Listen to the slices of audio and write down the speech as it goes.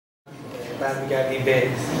برمیگردیم به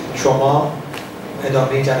شما.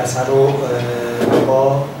 ادامه جلسه رو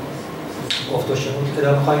با گفت و شنود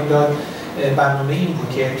ادامه خواهیم داد. برنامه این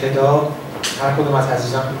بود که ابتدا هر کدوم از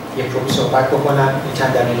عزیزان یک رو صحبت بکنن،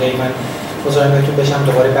 چند دقیقه من مزاحمتون بشم،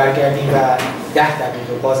 دوباره برگردیم و 10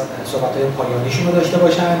 دقیقه باز صحبت‌های پایانیشون رو داشته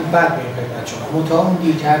باشن، بعد میام خدمت شما. منتها اون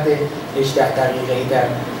دیر کرده هیچ 10 دقیقه‌ای در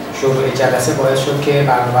شروع جلسه باعث شد که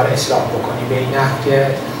برنامه رو اصلاح بکنیم به این نحو که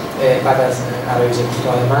بعد از عرایض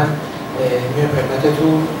کوتاه من میام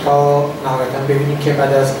خدمتتون تا نهایتاً ببینیم که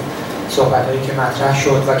بعد از صحبت‌هایی که مطرح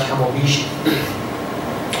شد و کم و بیش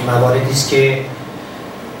مواردی است که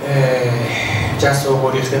جست و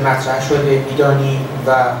گریخته مطرح شده میدانیم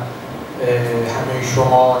و همه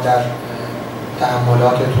شما در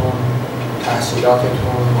تأملاتتون،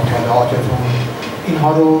 تحصیلاتتون، مطالعاتتون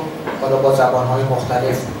اینها رو حالا با زبان‌های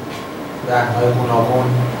مختلف و انواع گوناگون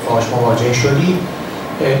باهاش مواجه شدید،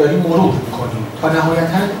 داریم مرور می‌کنیم تا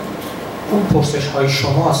نهایتاً اون پرسش‌های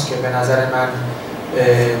شماست که به نظر من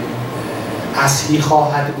اصلی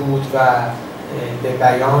خواهد بود و به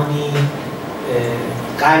بیانی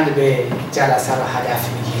قلب جلسه رو هدف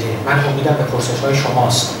میگیره. من امیدم به پرسش‌های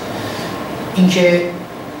شماست. اینکه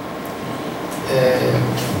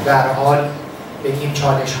در حال بگیم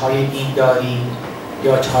چالش‌های دینداری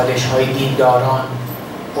یا چالش‌های دینداران،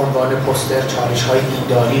 عنوان پوستر چالش‌های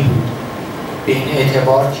دینداری بود، به این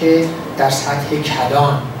اعتبار که در سطح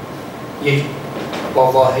کلان یک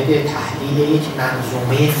با واحد تحلیل یک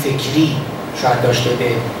منظومه فکری شاید داشته به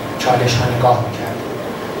چالش ها نگاه میکرد.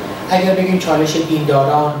 اگر بگیم چالش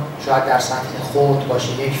دینداران شاید در سطح خود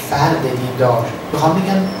باشه یک فرد دیندار، میخوام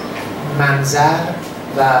بگم منظر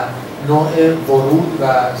و نوع ورود و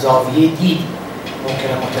زاویه دید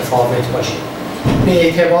ممکنه متفاوت باشه. به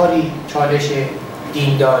اعتباری چالش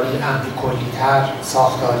دینداری امری کلی‌تر،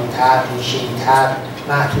 ساختاری‌تر، ریشه‌ای‌تر،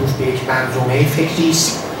 معطوف به یک منظومه فکری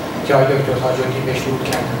است که آقای دکتر تاج‌الدین بهش ورود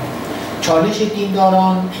کردن. چالش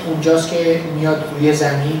دینداران اونجاست که میاد روی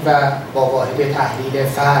زمین و با واحد تحلیل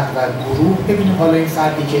فرد و گروه ببینیم حالا این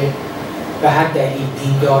فردی که به هر دلیل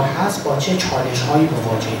دیندار هست با چه چالش‌هایی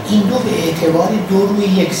مواجهه. این دو به اعتبار دو روی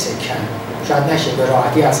یک سکن، شاید نشه به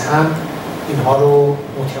راحتی از هم اینها رو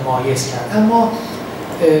متمایز کرد، اما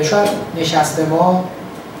شاید نشست ما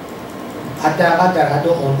حداقل در حد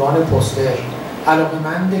عنوان پوستر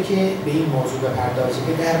علاقه‌منده که به این موضوع بپردازیم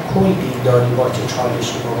که در کل دینداری با چه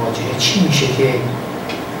چالشی مواجهه، چی میشه که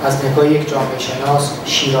از نگاه یک جامعه شناس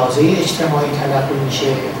شیرازه اجتماعی تلقی میشه،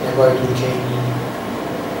 نگاه دورکهیمی،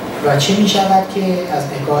 و چه میشود که از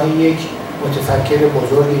نگاه یک متفکر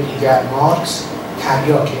بزرگ دیگر مارکس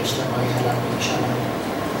تریاک اجتماعی تلقی میشود.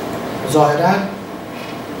 ظاهراً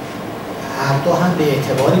هر دو هم به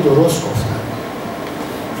اعتباری درست گفتن.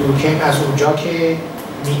 دورکهیم از اونجا که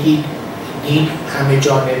میگید دین همه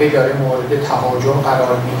جانبه داره مورد تهاجم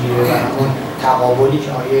قرار میگیره و همون تقابلی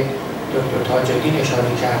که آقای دکتر تاج‌الدین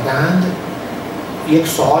اشاره کردند، یک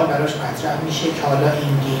سوال براش مطرح میشه که حالا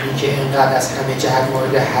این دینی که اینقدر از همه جهت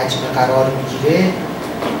مورد حجم قرار میگیره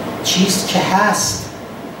چیست که هست،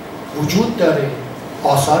 وجود داره،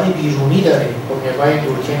 آثار بیرونی داره. خب نگاه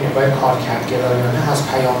دورکهیم نگاه کارکردگرایانه از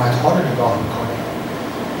پیامدها رو نگاه میکنه.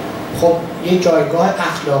 خب یک جایگاه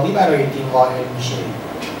اخلاقی برای دین قائل میشه،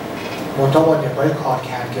 منتها با نگاه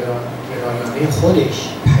کارکردگرایانه خودش،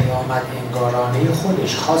 پیامد انگارانه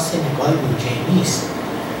خودش، خاص نگاه دورکهیمی است.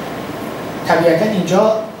 طبیعتا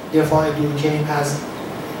اینجا دفاع دورکهیم از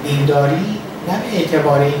دینداری نه به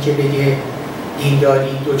اعتبار اینکه بگه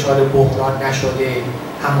دینداری دچار بحران نشده،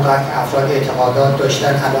 همونقدر که افراد اعتقادات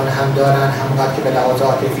داشتن الان هم دارن، همونقدر که به لحاظ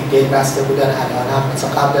عاطفی دل بسته بودن الان هم، مثلا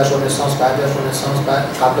قبل از رنسانس، بعد از رنسانس،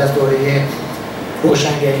 قبل از دوره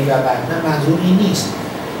روشنگری و بعد. نه، منظور این نیست.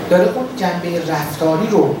 داره اون جنبه رفتاری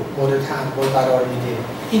رو مورد تأمل قرار میده.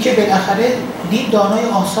 اینکه بالاخره دین دانای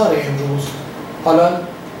آثار امروز، حالا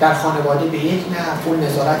در خانواده به یک نحو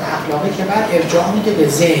نظارت اخلاقی که بعد ارجاع میده به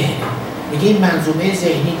ذهن، میگه این منظومه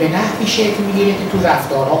ذهنی به نحوی شکل میگیره که تو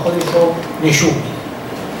رفتارها خودش رو نشون میده.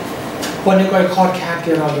 با نگاه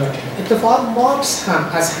کارکردگرایانه اتفاقا مارکس هم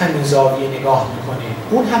از همین زاویه نگاه میکنه.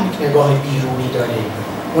 اون هم یک نگاه بیرونی داره.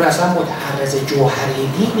 اون اصلا متعرض جوهره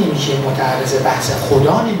دین نمیشه، متعرض بحث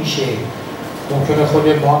خدا نمیشه. ممکنه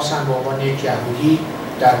خود مارکس هم به عنوان یک یهودی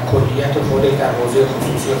در کلیت خودش، در حوزه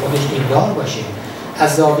خصوصی خودش دیندار باشه.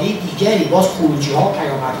 از زاویه دیگری باز خروجی ها و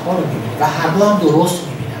پیامدها رو میبینه و هر دو هم درست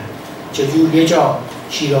میبینن. چجور یه جا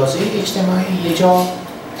شیرازه اجتماعی، یه جا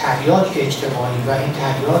تریاک اجتماعی، و این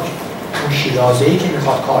تریاک اون شیرازه‌ای که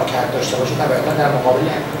میخواد کار کرد داشته باشه طبعا در مقابل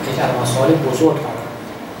یک مسائل بزرگ قرار.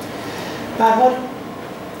 به هر حال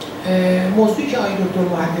موضوعی که آقای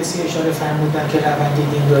دکتر مهندسی اشاره فرمودن که روند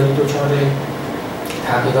دینداری دچار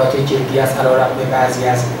تغییرات جدی است علیرغم بعضی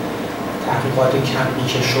از تحقیقات کمی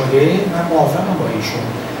که شده، من موافقم با ایشون.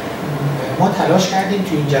 ما تلاش کردیم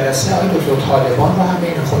تو این جلسه آقای دکتر طالبان رو هم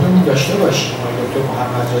بین خودمون داشته باشیم. آقای دکتر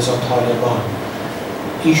محمد رضا طالبان،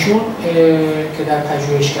 ایشون که در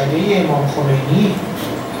پژوهشکده امام خمینی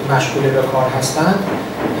مشغول به کار هستند،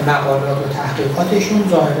 مقالات و تحقیقاتشون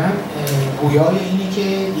ظاهراً گویای اینه که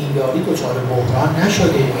دینداری دچار بحران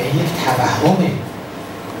نشده و این یک توهمه.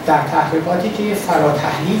 در تحقیقاتی که یه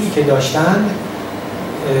فراتحلیلی که داشتن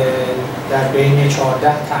در بین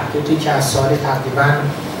 14 تحقیقی که از سال تقریباً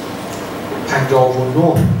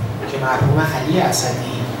 59 که مرحوم علی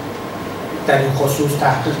اسدی در این خصوص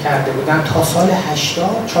تحقیق کرده بودن تا سال 80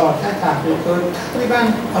 14 تحقیق تقریباً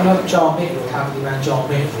حالا جامع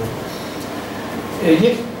رو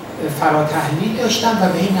یک فراتحلیل داشتن و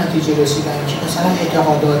به این نتیجه رسیدن که مثلا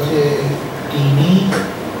اعتقادات دینی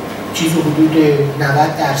چیز حدود 90%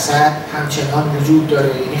 همچنان وجود داره،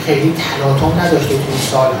 یعنی خیلی تلاطم نداشته توی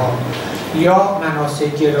سالها. یا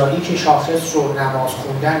مناسک گرایی که شاخص رو نماز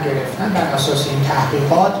خوندن گرفتن، بر اساس این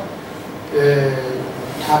تحقیقات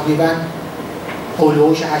تقریباً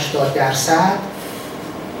هولوش 80%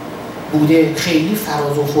 بوده، خیلی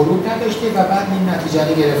فراز و فرود نداشته و بعد این نتیجه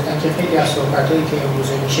رو گرفتن که خیلی از صحبتایی که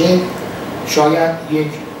امروزه میشه شاید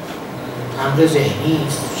یک امر ذهنی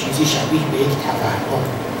است، چیزی شبیه به یک توهم.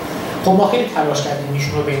 خب ما خیلی تلاش کردیم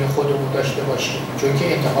ایشون رو بین خودمون داشته باشیم، چون که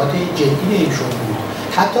انتقاد جدی به ایشون بود.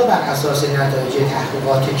 حتی بر اساس نتایج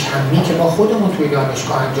تحقیقات کمی که ما خودمون توی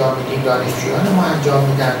دانشگاه انجام میدیم، دانشجویان ما انجام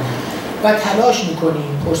میدن و تلاش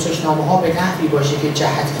میکنیم پرسشنامه ها به نحوی باشه که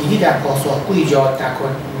جهتگیری در پاسخگو ایجاد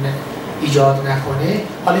نکنه.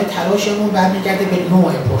 حالا تلاشمون برمیگرده به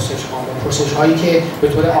نوع پرسش هایی که به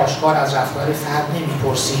طور آشکار از رفتار فرد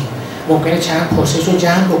نمیپرسیم. ممکنه چند پرسش رو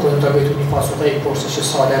جمع بکنیم تا بتونیم پاسخ یک پرسش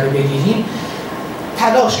ساده رو بگیریم.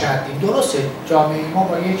 تلاش کردیم. درسته جامعه ما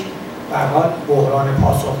با یک به هر حال بحران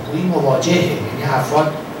پاسخگویی مواجهه، یعنی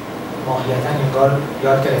افراد ماهیتاً انگار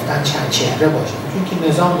یاد گرفتن چند چهره باشه، چون که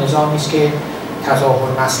نظامی است که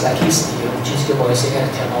تظاهر مسلکی است دیگه. اون چیزی که باعث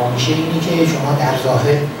ارتقا میشه اینی که شما در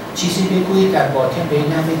ظاهر چیزی بگویید، در باطن به این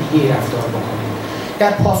نحو دیگه رفتار بکنید.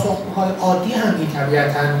 در پاسخگوهای عادی هم این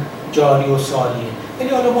طبیعتاً جاری و ساریه. ولی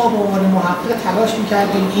حالا ما به عنوان محقق تلاش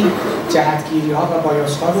می‌کردیم این جهتگیری‌ها و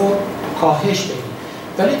بایاس‌ها رو کاهش بدیم.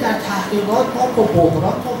 ولی در تحقیقات ما با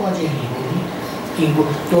بحران مواجهیم. این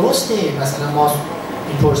درسته مثلا ما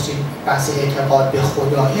می‌پرسیم بحث اعتقاد به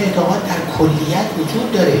خدا، اعتقاد در کلیت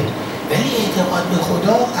وجود داره، ولی اعتقاد به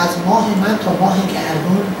خدا از ماه من تا ماه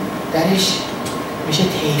گردون درش میشه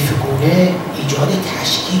طیفگونه ایجاد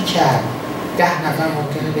تشکیک کرد. 10 نفر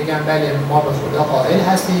ممکنه بگن بله ما به خدا قائل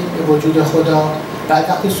هستیم، به وجود خدا. بعد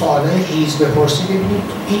وقتی سوالای ریز بپرسی ببینید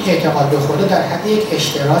این اعتقاد به خدا در حد یک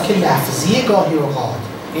اشتراک لفظی گاهی اوقات،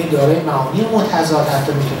 این دارای معانی متضاد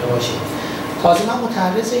حتی میتونه باشه. تازه من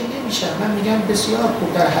متعرض این نمیشم، من میگم بسیار خوب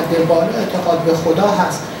در حد بالا اعتقاد به خدا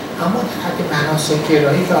هست، اما در حد مناسک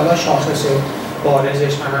گرایی که حالا شاخص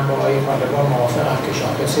بارزش منم با آقای طالبان موافقم که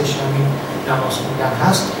شاخصش همین نماز خوندن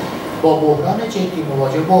هست، با بحران جدی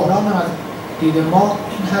مواجه. بحران هم از دید ما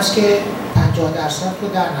این هست که 50% رو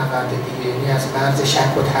در نورد دیگه، یعنی از مرز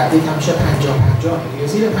شک و تردید همیشه 50-50 دیگه،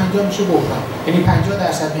 زیر 50 میشه بحران، یعنی 50%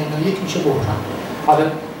 منو یک میشه بحران. حالا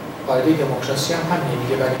قاعده دموکراسی هم همینه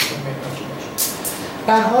دیگه، برای این مقداری باشه.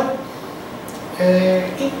 به هر حال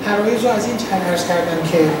این عرایض رو از این جهت عرض کردم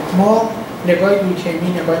که ما نگاه دوکمی،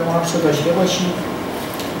 نگاه مارکس رو داشته باشیم،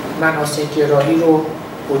 مناسک گرایی رو،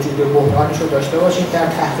 وجود بحرانش رو داشته باشیم در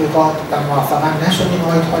تحقیقات و موفقا نشدیم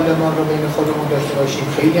آقای طالبان رو بین خودمون داشته باشیم.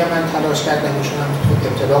 خیلی هم من تلاش کردم، ایشون هم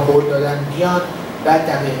ابتدا قول دادن بیان، بعد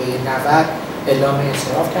دقیقه 90 اعلام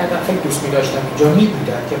انصراف کردن. خیلی دوست می‌داشتم اینجا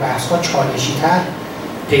می‌بودن که بحث‌ها چالشی‌تر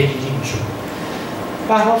پیگیری می‌شد.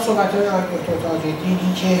 به هر حال صحبت‌های آقای دکتر تاج‌الدین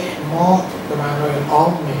این که ما به معنای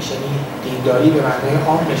عامش، یعنی دینداری به معنای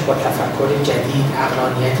عامش با تفکر جدید،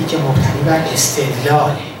 عقلانیتی که مبتنی بر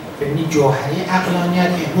استدلاله. ببینید جوهره عقلانیت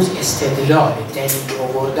امروز استدلال، دلیل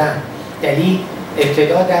آوردن، دلیل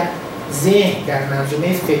ابتدا در ذهن، در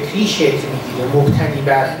منظومه فکری شکل میگیره، مبتنی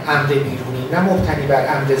بر امر بیرونی نه مبتنی بر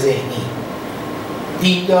امر ذهنی.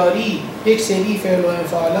 دینداری یک سری فعل و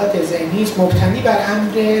انفعالات ذهنی است مبتنی بر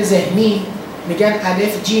امر ذهنی، میگن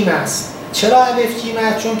الف جیم است. چرا الف جیم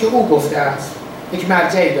است؟ چون که او گفته است، یک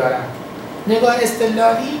مرجعی دارم. نگاه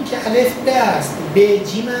استدلالی این که الف ب است، ب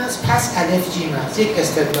جیم است، پس الف جیم است، یک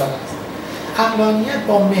استدلال است. عقلانیت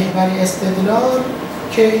با محور استدلال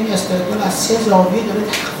که این استدلال از 3 زاویه داره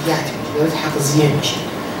تقویت میشه، داره تغذیه میشه.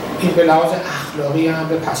 این به لحاظ اخلاقی هم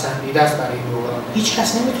به پسندیده است برای دوران. هیچ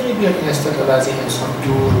کس نمیتونه بیاد این استدلال از این انسان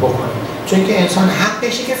دور بکنه، چون که انسان حق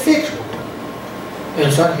بشه که فکر بکنه.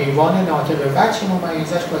 انسان حیوان ناطقه، وجه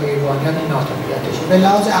ممیزش با حیوانیت ناطقیتشه. به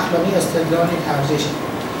لحاظ اخلاقی استدلال ارزشه،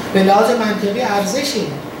 به لحاظ منطقی ارزشه.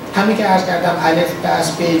 همین که عرض کردم الف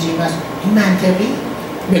بس ب ج است، این منطقی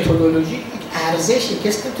متدولوژی ارزشه،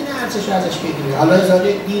 کسی نمیتونه ارزش رو ازش بگیره. حالا هزار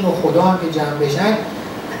دین و خدا هم که جمع بشن،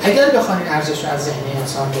 اگر بخواین ارزش رو از ذهن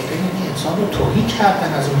انسان بگیرین، این انسان رو توهی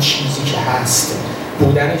کردن از اون چیزی که هست،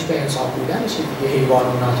 بودنش به انسان بودنش دیگه، حیوان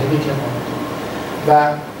و ناطقی که و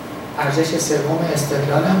ارزش سوم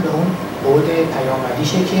استدلال هم به اون بعد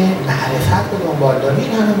پیامدیشه که معرفت رو دنبال داره.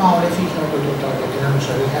 این همه معارفی که دو تا هم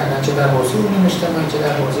اشاره کردن، چه در حوزه علوم اجتماعی چه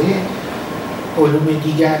در حوزه علوم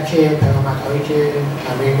دیگر، که پیامدهایی که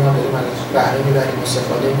همه ما داریم ازش بهره میبریم،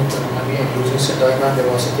 استفاده میکنیم. همین امروز صدای من به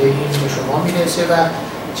واسطه این به شما میرسه و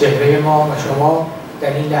چهره ما و شما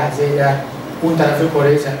در این لحظه در اون طرف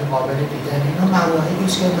کره زمین قابل دیدن. اینا مراحلی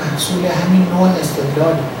است که محصول همین نوع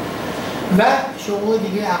استدلال و شعور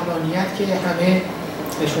دیگه عقلانیت که همه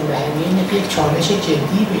نشون دهنده اینه که یک چالش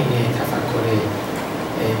جدی بین تفکر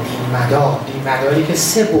دینمداری که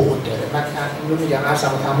سه بعد داره. من این رو میگم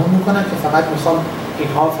عرضمو تمام میکنم که فقط میخوام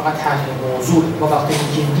اینها فقط طرح موضوع. ما وقتی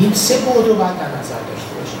میگیم دین سه بعد رو باید در نظر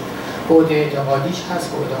داشته باشیم. بعد اعتقادیش هست،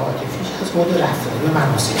 بعد عاطفیش هست، بعد رفتاری و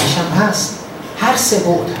مناسکیش هم هست. هر سه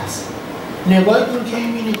بعد هست. نگاه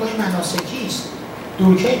دورکهیمی نگاه مناسکی است.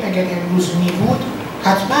 دورکهیم اگر امروز میبود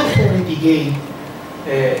حتما طور دیگه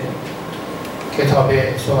کتاب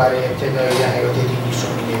صور ابتدایی حیات دینیش رو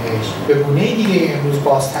می‌نوشت، به گونه دیگه امروز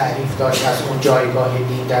باز تعریف داشت از اون جایگاه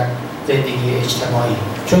دین در زندگی اجتماعی،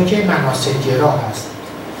 چون که مناسک‌گرا هست.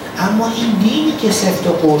 اما این دینی که سفت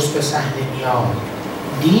و قرص به صحنه میاد،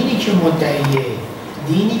 دینی که مدعیه،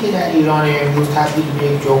 دینی که در ایران امروز تبدیل به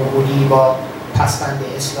یک جمهوری با پسوند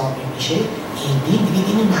اسلامی میشه، این دین دیگه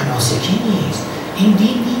دین مناسکی نیست. این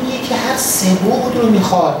دینیه که هر سه بعد رو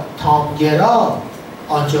میخواد تامگرا،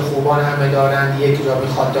 آنچه خوبان همه دارند یک جا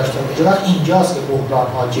میخواد داشته باشه. وقت اینجاست که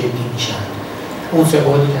بحران‌ها جدی میشن. اون سه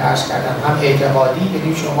بعدی که عرض کردم، هم اعتقادی،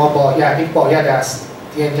 یعنی شما باید است،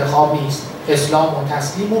 انتخاب نیست، اسلام و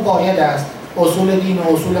تسلیم و باید است، اصول دین و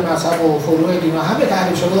اصول مذهب و فروع دین و همه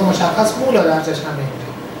تعریف شده و مشخص، مولا درجش همه اینه.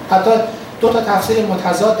 حتی دو تا تفسیر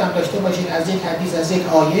متضاد هم داشته باشین، از یک حدیث از یک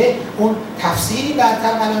آیه، اون تفسیری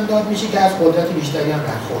برتر قلمداد میشه که از قدرت بیشتری هم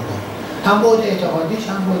برخورداره. هم بعد اعتقادیش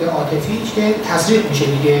هم بعد عاطفیش که تسریع میشه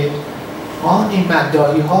دیگه. این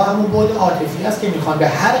مدعی ها همون بعد عاطفی است که میخوان به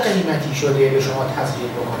هر قیمتی شده به شما تسریع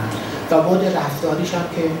بکنن و بعد رفتاریش هم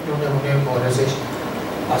که نمونه بارزش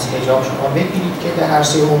از حجاب شما بگیرید که در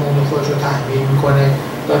عرصه عمومی خودش رو تحمیل میکنه،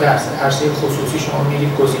 یا در عرصه خصوصی شما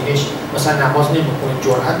میرید گزینش مثلا نماز نمیکنید،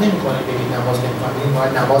 جرئت نمیکنید بگید نماز نمیکنید،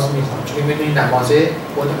 باید نماز میخوام، چون میدونید نماز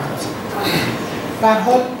بعد مناسب. به هر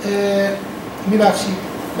حال میبخشید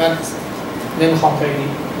من نمیخوام خیلی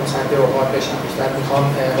مصدق اوقات بشم، بیشتر میخوام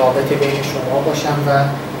رابطه بین شما باشم و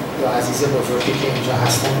یا عزیز بزرگی که اینجا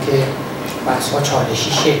هستن که بحث‌ها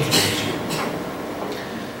چالشی شکل بگیره.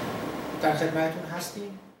 در خدمتتون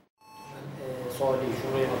هستیم. من سوال ایشون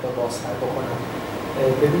رو یه مقدار بازتر بکنم.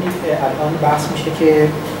 ببینید الان بحث میشه که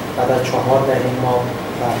بعد از 4 دهه ما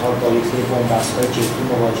به هر حال با یک سری بن‌بست‌های جدی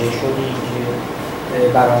مواجه شدیم که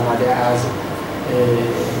برآمده از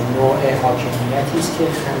نوع حاکمیتی است که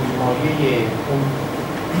خمیرمایه اون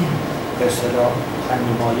به اصطلاح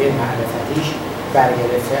خمیرمایه معرفتیش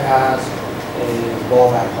برگرفته از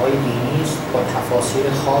باورهای دینی است با تفاسیر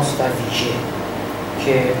خاص و ویژه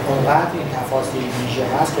که اونقدر این تفاسیر ویژه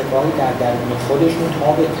هست که گاهی در درون خودشون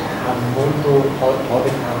تاب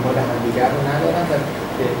تحمل همدیگر رو ندارن و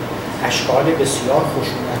به اشکال بسیار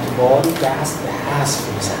خشونتبار دست به حذف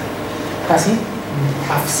میزنن. پس این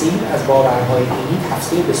تفسیر از باورهای دینی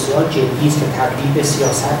تفسیر بسیار جدی است که تبدیل به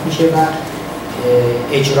سیاست میشه و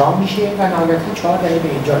اجرا میشه و نهایتاً 4 دهه به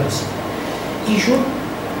اینجا رسید. ایشون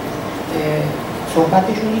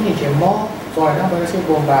صحبتشون اینه که ما ظاهراً با رسید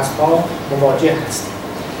بن‌بست‌ها مواجه هستیم.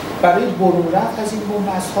 برای برون رفت از این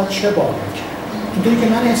بن‌بست‌ها چه باید کرد؟ اینطوری که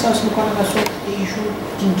من احساس میکنم از صحبت ایشون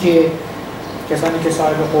این که کسانی که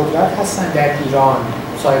صاحب قدرت هستن در ایران،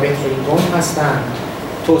 صاحب تریبون هستن،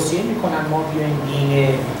 توصیه میکنن ما بیایم دین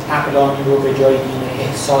عقلانی رو به جای دین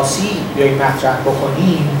احساسی بیایم مطرح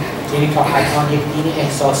بکنیم، یعنی تا الان یک دین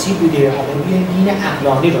احساسی بوده، حالا بیایم دین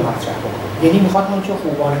عقلانی رو مطرح بکنیم. یعنی میخواد آنچه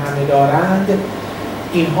خوبان همه دارند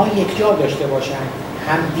اینها یک جا داشته باشن،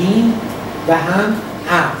 هم دین و هم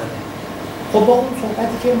عقل. خب با اون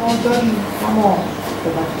صحبتی که ما داریم، اما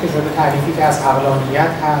صحبتی که شده تعریفی که از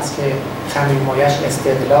عقلانیت هست که خمیرمایه‌اش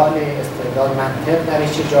استدلال منطق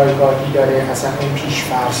درش چه جایگاهی داره، اصلا اون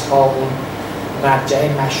پیش‌فرض‌ها، اون مرجع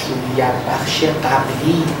مشروعیت بخش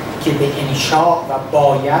قبلی که به انشاء و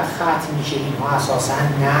باید ختم میشه، اینها اساساً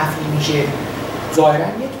نفی میشه. ظاهراً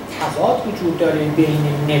یک تضاد وجود داره بین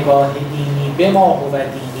نگاه دینی به ما و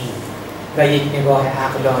دینی و یک نگاه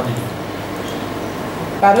عقلانی.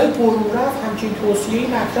 برای برون رفت همچین توصیه‌ای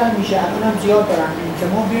مطرح میشه. الان هم زیاد دارن که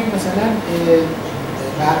ما بیایم مثلا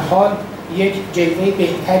به هر حال یک جلوه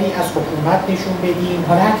بهتری از حکومت نشون بدیم.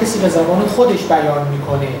 حالا هر کسی به زبان خودش بیان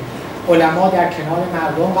میکنه. علما در کنار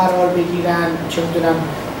مردم قرار بگیرن، چه میدونم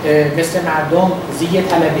مثل مردم زی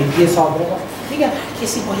طلبگی سابق. میگم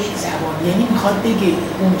کسی با یک زبان، یعنی میخواد بگه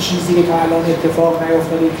اون چیزی که تا الان اتفاق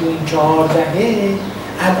نیفتاده تو این 4 دهه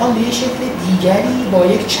الان به یه شکل دیگری با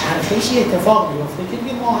یک چرخشی اتفاق میفته که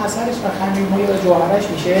دیگه معاصرش و خمیرمایی و جوهرش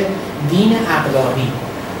میشه دین عقلانی.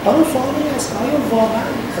 حالا سوال این است آیا واقعا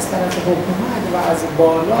از طرف حکومت و از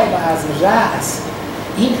بالا و از رأس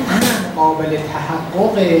این امر قابل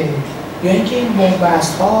تحققه یا اینکه این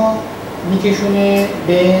بنبست ها میکشونه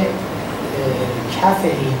به کف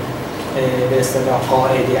این به اصطلاح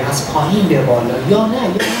قاعده از پایین به بالا، یا نه یه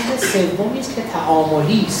امر سومی است که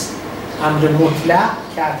تعاملی است، امر مطلق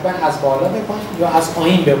که حتما از بالا به پایین یا از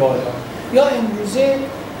پایین به بالا، یا امروزه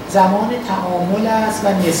زمان تعامل است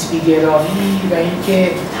و نسبی گرایی و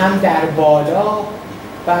اینکه هم در بالا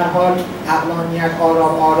به هر حال عقلانیت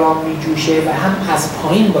آرام آرام میجوشه و هم از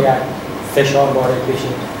پایین باید فشار وارد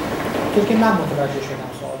بشه. تو که من متوجه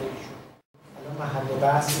شدم سوال ایشون. الان محل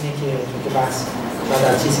بحث اینه که تو که بحث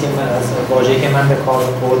شاید از چیزی که من از واژه‌ای که من به کار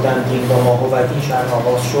بردم دین با ما و دین شاید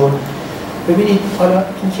آغاز شد. ببینید حالا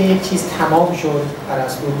اینکه یک چیز تمام شد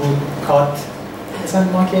ارسطو بود کات مثلا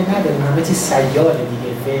ما که نداریم، همه چیز سیاله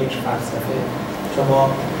دیگه، فکر، فلسفه. شما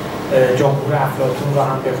جمهور افلاطون رو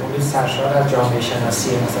هم بخونید سرشار از جامعه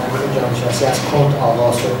شناسی، مثلا جامعه شناسی از کنت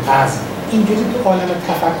آغاز شد. از اینجوری تو عالم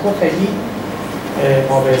تفکر خیلی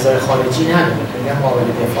ما به ازای خارجی نداره، خیلی هم قابل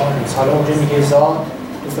دفاع نیست. حالا اونجا میگه ذات،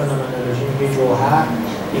 تو فنومنولوژی میگه جوهر،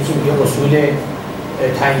 یکی میگه اصول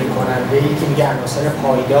تعیین کننده، یکی میگه عناصر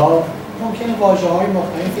پایدار. ممکنه واژه‌های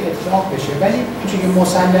مختلفی اطلاق بشه ولی چون که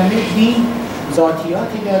مسلمه دین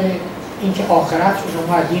ذاتیاتی داره، اینکه آخرت رو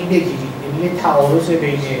شما از دین بگیرید، یعنی تعارض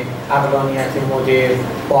بین عقلانیت مدرن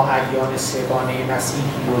با ادیان سگانه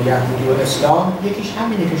مسیحی و یهودی و اسلام یکیش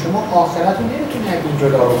همینه که شما آخرت رو نمیتونید از دین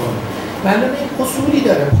جدا کنید. معلومه این اصولی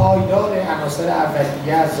داره، پایدار، عناصر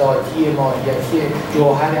اولیه، ذاتی، ماهیتی،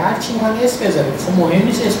 جوهر، هر چی میخوان اسم بذارید، اصلا مهم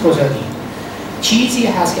نیست اسم بذارید. چیزی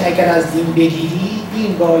هست که اگر از دین بگیری،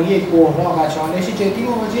 دین با یک بحران و چالش جدی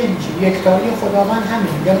مواجه میشی. یکتایی خداوند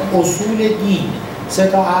همین میگن اصول دین، 3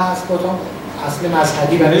 تا اصل، 2 تا اصل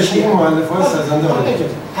مذهبی برای این مؤلفه‌های سازنده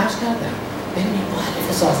عرض کردم. ببینید مؤلف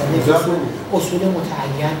سازنده اصول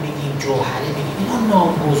متعین بگیم، جوهره بگیم، اینا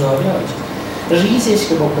نامگذاری هست. ریزش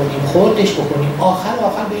که بکنیم، خردش بکنیم،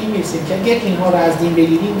 آخر به این میرسیم که اگر اینها رو از دین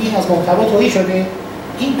بگیریم، دین از محتوا توهی شده.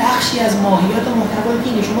 این بخشی از ماهیت و محتوای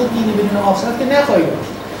دینه. شما دینی بدون آخرت که نخواهید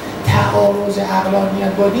داشت. تعارض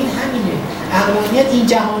عقلانیت با دین همینه. عقلانیت این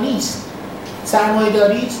جهانی است.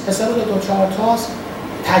 سرمایه‌داری است، حساب 2-4 تاست،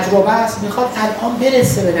 تجربه است، میخواد الان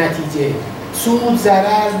برسه به نتیجه. سود،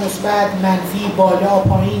 ضرر، مثبت، منفی، بالا،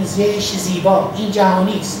 پایین، زشت، زیبا، این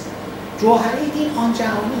جهانی است. جوهره دین آن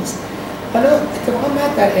جهانی است. حالا اتفاقا من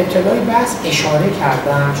در ابتدای بحث اشاره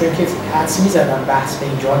کردم، چون که حدس می‌زدم بحث به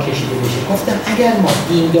اینجا کشیده بشه. گفتم اگر ما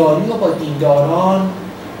دینداری رو با دینداران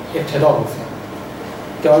ابتدا گفتم،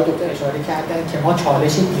 جای دکتر اشاره کردن که ما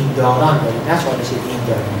چالش دینداران داریم، نه چالش دین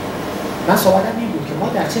داریم. من صحبتم این بود که ما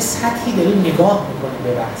در چه سطحی داریم نگاه می‌کنیم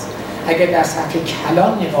به بحث. اگر در سطح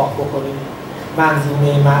کلان نگاه بکنیم،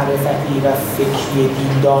 منظومه معرفتی و فکری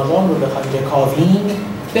دینداران رو بخوایم بکاویم،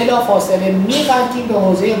 بلا فاصله می‌قدیم به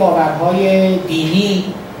حوزه باورهای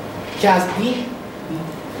دینی که از دین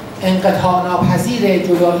انقطاع ناپذیر،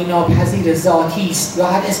 جدایی ناپذیر، ذاتی است یا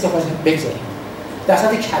هر اسم بگذاریم در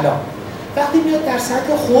سطح کلام. وقتی میاد در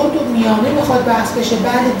سطح خرد و میانه میخواد بحث بشه،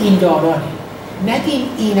 بعد دیندارانه. نگیم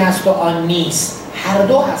این است و آن نیست، هر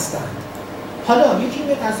دو هستند. حالا یکی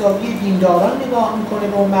میاد از زاویه دینداران نگاه میکنه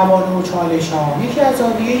به اون موانع و چالش ها، یکی از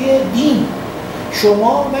زاویه دین.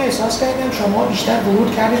 من احساس کردم شما بیشتر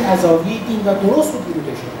ورود کردید از زاویه دین و درست بود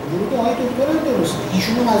ورودشون. ورود آقای دکتر هم درسته.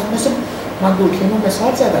 ایشونو مثل من دکترمو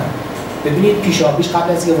مثال زدم. ببینید پیشاپیش قبل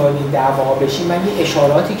از اینکه وارد این دعوا بشیم من یه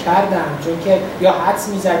اشاراتی کردم، چون که یا حدس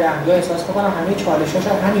می‌زدم یا احساس می‌کنم همه چالش‌هاش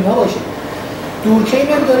همینا باشه. دورکهیم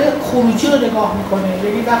هم داره خروجی رو نگاه می‌کنه.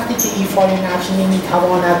 یعنی وقتی که ایفای نقش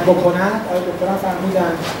نمی‌تواند بکند، آقای دکتر هم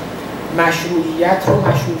فرمودن مشروعیت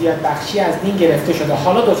بخشی از دین گرفته شده،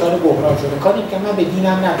 حالا دچار بحران شده. کاری که من به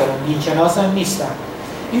دینم ندارم، دینشناسم نیستم.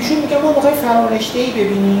 ایشون میگه ما می‌خوایم فرارشته‌ای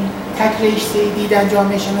ببینیم، تک رشته‌ای دیدن،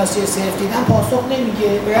 جامعه شناسی صرف دیدن پاسخ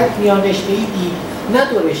نمیگه، باید میان رشته‌ای دید، نه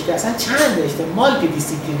دو رشته، اصلا چند رشته، مالتی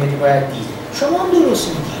دیسیپلینری باید دید. شما هم درست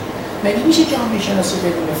میگید. مگه میشه جامعه شناسی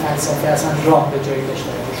بدون فلسفه اصلا راه به جایی داشته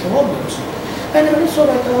باشه؟ شما درست. بنابراین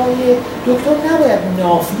صحبت‌های دکتر نباید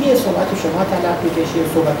نافی صحبت شما تلقی بشه،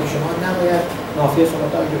 صحبت شما نباید نافی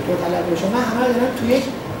صحبت‌های دکتر تلقی بشه. من همه دارم تو یک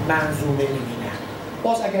منظومه می‌بینم.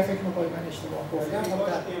 باز اگر فکر می‌کنید من اشتباه گفتم،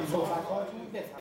 صحبت‌هاتون